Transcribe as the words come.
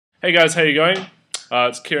Hey guys, how you going?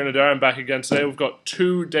 It's Kieran Adair. I'm back again today. We've got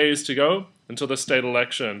 2 days to go until the state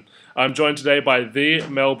election. I'm joined today by the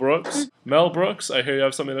Mel Brooks. Mel Brooks, I hear you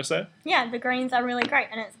have something to say? Yeah, the Greens are really great,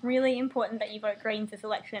 and it's really important that you vote Greens this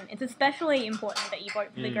election. It's especially important that you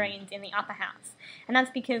vote for the Greens in the upper house. And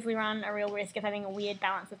that's because we run a real risk of having a weird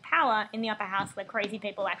balance of power in the upper house where crazy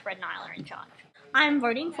people like Fred Nile are in charge. I'm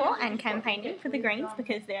voting for and campaigning for the Greens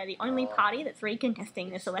because they're the only party that's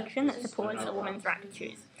recontesting this election that supports a woman's right to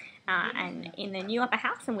choose. And in the new upper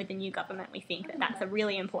house and with the new government, we think that that's a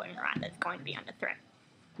really important right that's going to be under threat.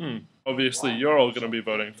 Obviously, you're all going to be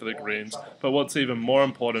voting for the Greens, but what's even more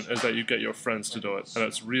important is that you get your friends to do it, and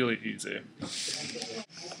it's really easy.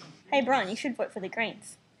 Hey, Bron, you should vote for the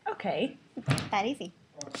Greens. Okay. That easy.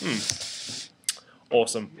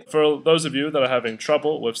 Awesome. For those of you that are having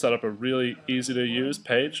trouble, we've set up a really easy-to-use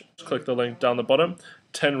page. Click the link down the bottom,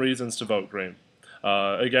 10 reasons to vote Green.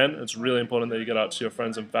 Again, it's really important that you get out to your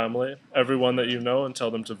friends and family, everyone that you know, and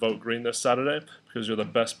tell them to vote Green this Saturday, because you're the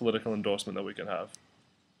best political endorsement that we can have.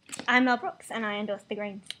 I'm Mel Brooks, and I endorse the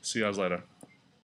Greens. See you guys later.